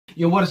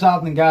Yo, what is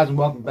happening, guys, and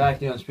welcome back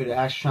to the Undisputed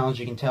Vlogs channel.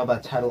 You can tell by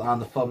the title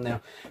and the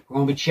thumbnail. We're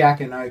going to be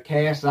checking out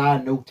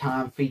KSI No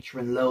Time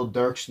featuring Lil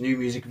Durk's new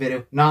music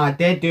video. Now, I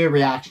did do a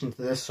reaction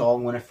to this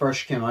song when it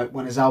first came out.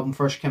 When his album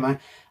first came out,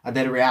 I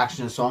did a reaction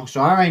to the song.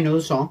 So I already know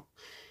the song.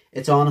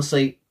 It's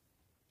honestly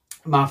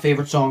my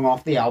favourite song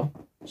off the album.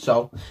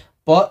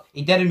 But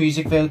he did a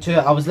music video to it.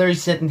 I was literally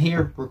sitting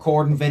here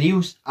recording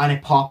videos and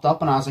it popped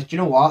up and I was like, you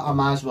know what? I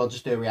might as well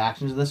just do a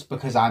reaction to this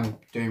because I'm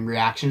doing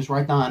reactions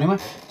right now anyway.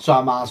 So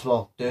I might as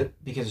well do it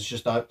because it's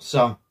just out.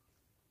 So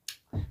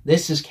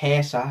this is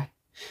KSI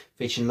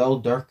featuring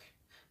Lil Durk.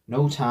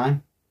 No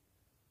Time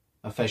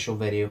official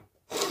video.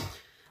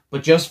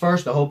 But just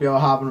first, I hope you all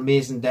have an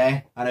amazing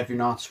day. And if you're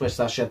not, switch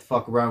that shit the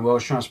fuck around. We're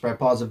always trying to spread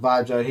positive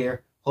vibes out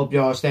here. Hope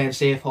you all are staying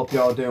safe. Hope you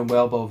all are doing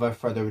well. But without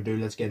further ado,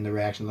 let's get into the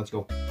reaction. Let's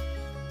go.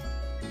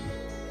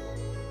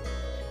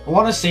 I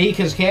want to see,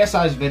 because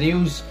KSI's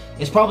videos,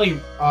 it's probably,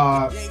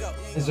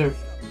 is it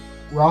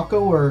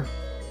Rocco or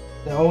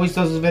that always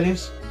does his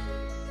videos?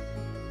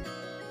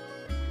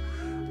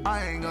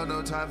 I ain't got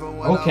no time for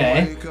when okay.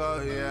 I wake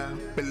up, yeah.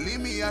 Believe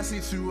me, I see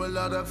through a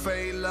lot of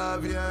fake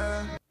love,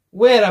 yeah.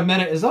 Wait a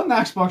minute, is that an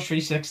Xbox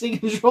 360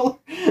 controller?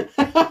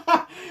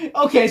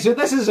 Okay, so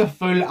this is a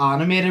full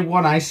animated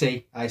one. I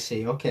see.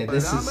 Okay,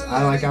 this is,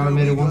 I like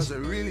animated ones. I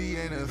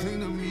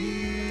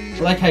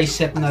like how he's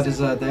sitting at his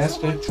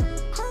desk.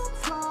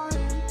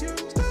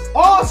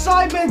 Oh,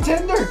 Sideman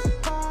Tinder!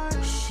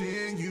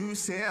 You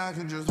say I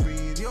can just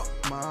read your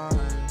mind.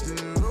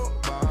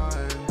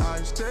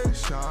 I stay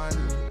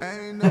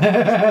shining.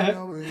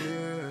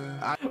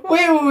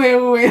 Wait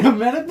a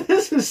minute.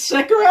 This is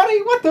sick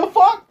already? What the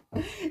fuck?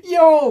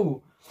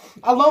 Yo!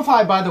 I love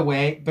how, by the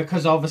way,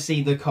 because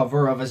obviously the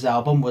cover of his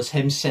album was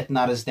him sitting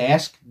at his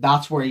desk.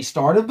 That's where he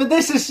started. But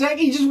this is sick.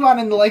 He just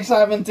went into like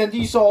Sideman Tinder.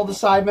 You saw all the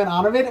Sidemen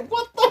animated.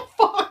 What the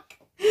fuck?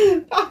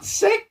 That's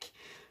sick.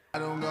 I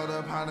don't got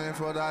a panic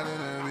for that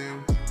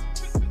interview.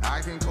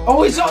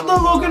 Oh, he's on the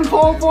Logan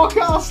Paul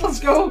podcast. Let's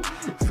go.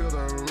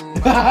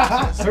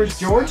 There's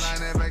George.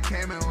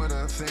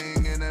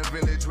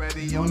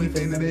 The only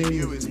thing that made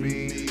you is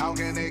me. How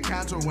can they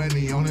cancel when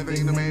the only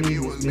thing that made me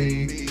was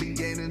me?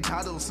 Gaining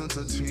titles since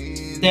a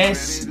teen.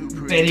 This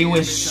video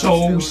is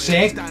so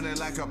sick.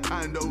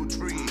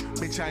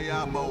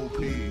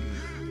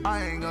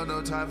 I ain't got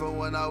no time for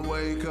when I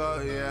wake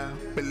up, yeah.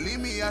 Believe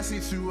me, I see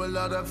through a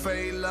lot of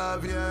fake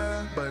love,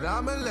 yeah. But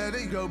I'ma let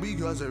it go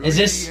because it is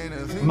this?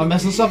 Am I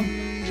missing something?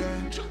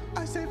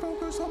 I stay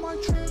focused on my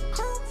trip.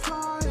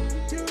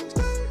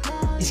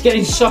 He's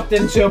getting sucked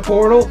into a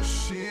portal.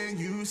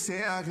 You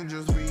say I can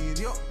just read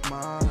your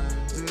mind.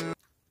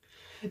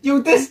 Yo,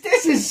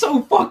 this is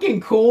so fucking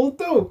cool,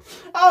 though.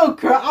 Oh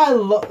crap!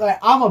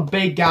 I'm a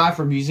big guy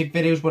for music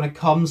videos when it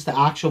comes to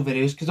actual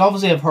videos, because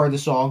obviously I've heard the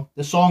song.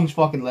 The song's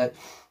fucking lit.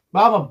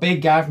 But I'm a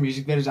big guy for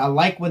music videos. I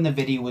like when the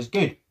video is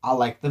good. I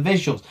like the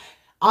visuals.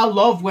 I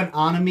love when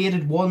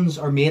animated ones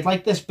are made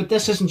like this, but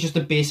this isn't just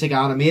a basic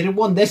animated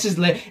one. This is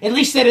lit. At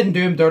least they didn't do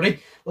him dirty,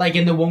 like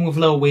in the one with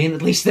Lil Wayne.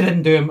 At least they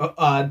didn't do him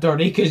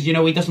dirty, because you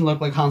know he doesn't look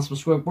like Handsome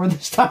Squidward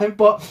this time.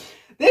 But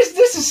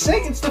this is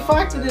sick. It's the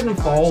fact that it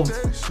involved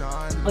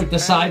like the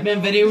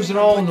Sidemen videos and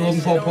all, and the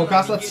Logan Paul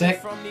podcast. That's sick.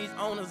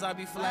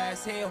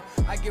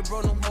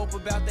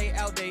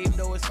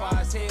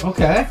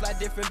 Okay.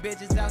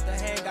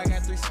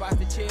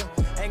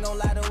 Ain't gonna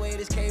lie, the way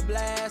this K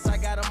blast, I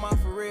got him on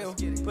for real.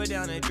 Put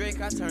down that Drake,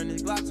 I turn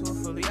this Glock to a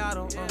fully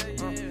auto.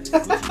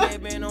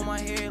 Gucci band on my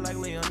head like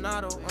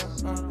Leonardo.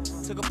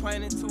 Took a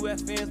plane and 2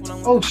 FNs when I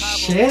went oh to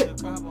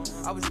shit!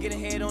 I was getting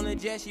head on the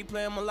jet, she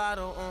playing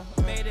mulatto.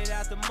 Made it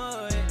out the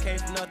mud, came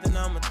from nothing,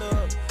 I'm a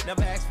thug.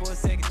 Never asked for a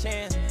second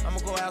chance, I'ma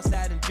go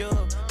outside and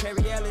jug.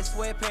 Perry Ellis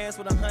sweatpants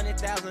with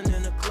 100,000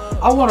 in the club.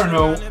 I wanna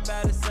know,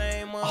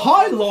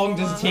 how long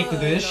does it take to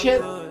do this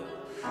shit?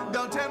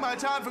 Don't take my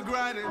time for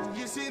granted.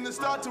 You seen the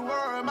start to where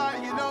I'm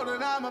at, you know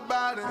that I'm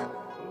about it.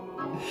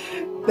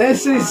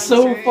 This is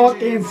so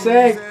fucking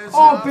sick.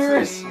 Oh,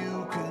 Pierce.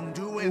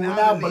 Do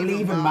not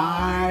believe in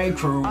my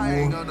crew.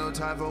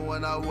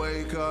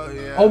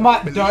 Oh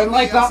my, don't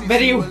like that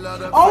video.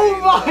 Oh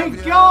my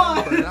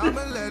god.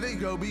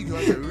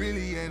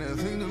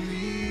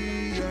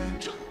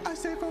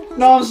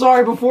 No, I'm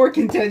sorry, before it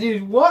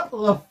continues, what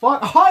the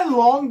fuck? How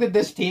long did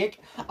this take?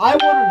 I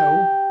want to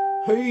know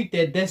who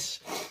did this.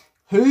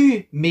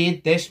 Who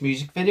made this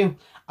music video,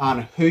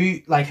 and who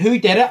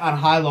did it, and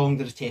how long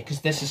did it take? Because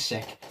this is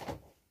sick.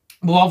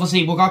 Well,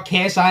 obviously, we got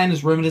KSI in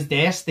his room at his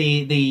desk,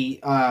 the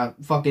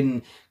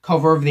fucking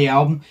cover of the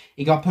album.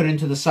 He got put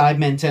into the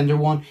Sidemen Tinder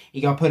one.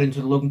 He got put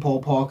into the Logan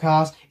Paul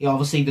podcast. He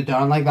obviously, the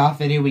Down Like That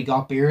video, we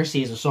got Beerus.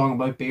 He has a song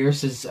about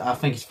Beerus. I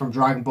think it's from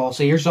Dragon Ball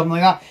Z or something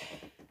like that.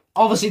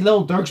 Obviously,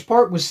 Lil Durk's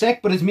part was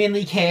sick, but it's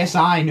mainly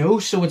KSI, no?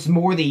 So it's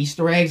more the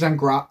Easter eggs I'm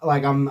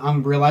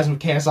realizing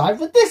with KSI.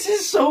 But this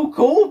is so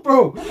cool,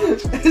 bro.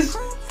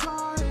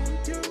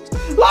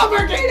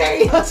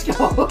 Lamborghini! Let's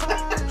go!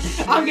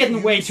 I'm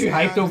getting way too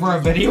hyped over a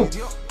video.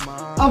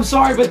 I'm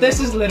sorry, but this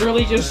is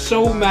literally just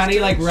so many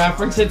like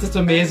references. It's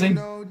amazing.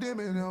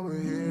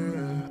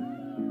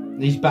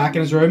 He's back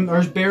in his room.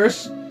 There's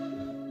Beerus.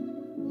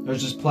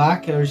 There's his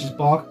plaque, there's his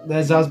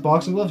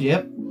boxing gloves,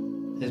 yep.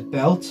 His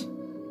belt.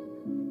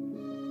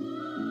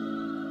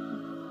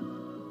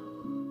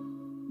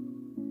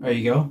 There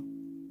you go.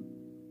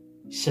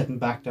 He's sitting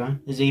back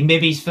down.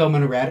 Maybe he's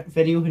filming a Reddit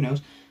video, who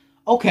knows?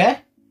 Okay.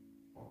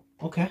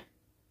 Okay.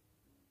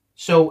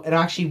 So it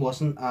actually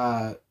wasn't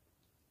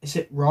is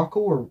it Rocco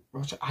or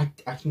Roger? I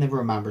can never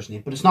remember his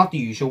name, but it's not the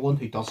usual one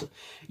who does it.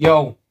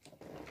 Yo,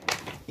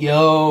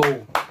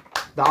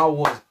 that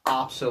was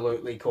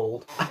absolutely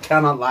cold. I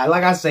cannot lie.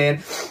 Like I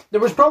said,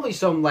 there was probably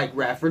some like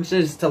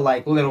references to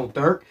like Lil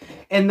Durk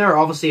in there.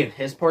 Obviously, in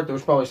his part, there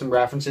was probably some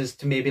references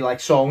to maybe like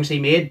songs he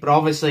made. But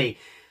obviously,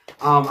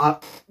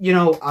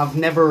 I've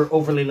never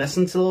overly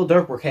listened to Lil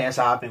Durk, where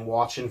KSI I've been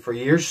watching for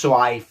years. So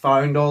I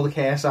found all the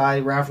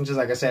KSI references.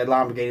 Like I said,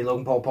 Lamborghini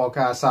Logan Paul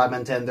podcast,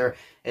 Sidemen Tinder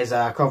is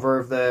a cover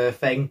of the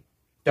thing,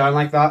 down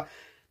like that.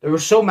 There were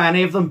so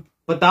many of them,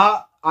 but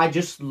that. I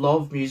just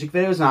love music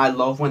videos, and I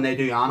love when they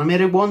do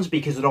animated ones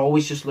because it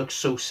always just looks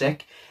so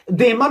sick.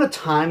 The amount of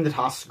time that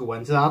has to go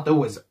into that,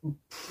 though, is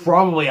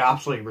probably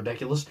absolutely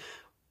ridiculous,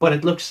 but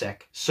it looks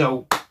sick.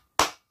 So,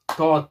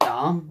 god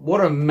damn, what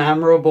a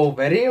memorable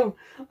video.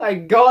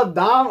 Like, god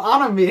damn,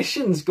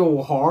 animations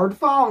go hard,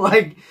 fam.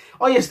 Like,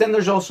 oh yes, then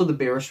there's also the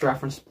Beerus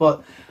reference,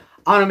 but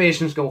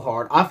animations go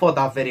hard. I thought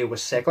that video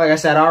was sick. Like I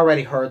said, I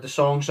already heard the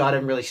song, so I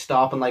didn't really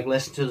stop and like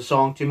listen to the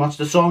song too much.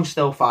 The song's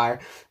still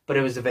fire, but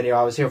it was the video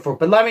I was here for.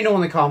 But let me know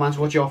in the comments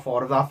what y'all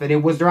thought of that video.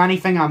 Was there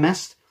anything I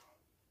missed?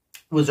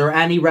 Was there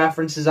any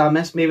references I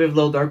missed? Maybe with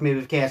Lil Durk, maybe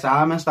with KSI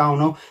I missed, I don't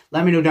know.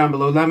 Let me know down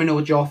below. Let me know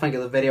what y'all think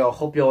of the video. I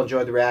hope y'all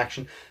enjoyed the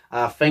reaction.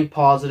 Think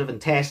positive and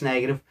test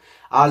negative.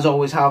 As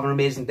always, have an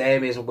amazing day,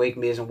 amazing week,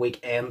 amazing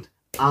weekend.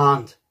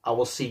 And I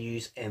will see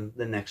you in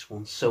the next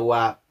one.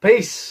 So,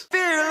 peace.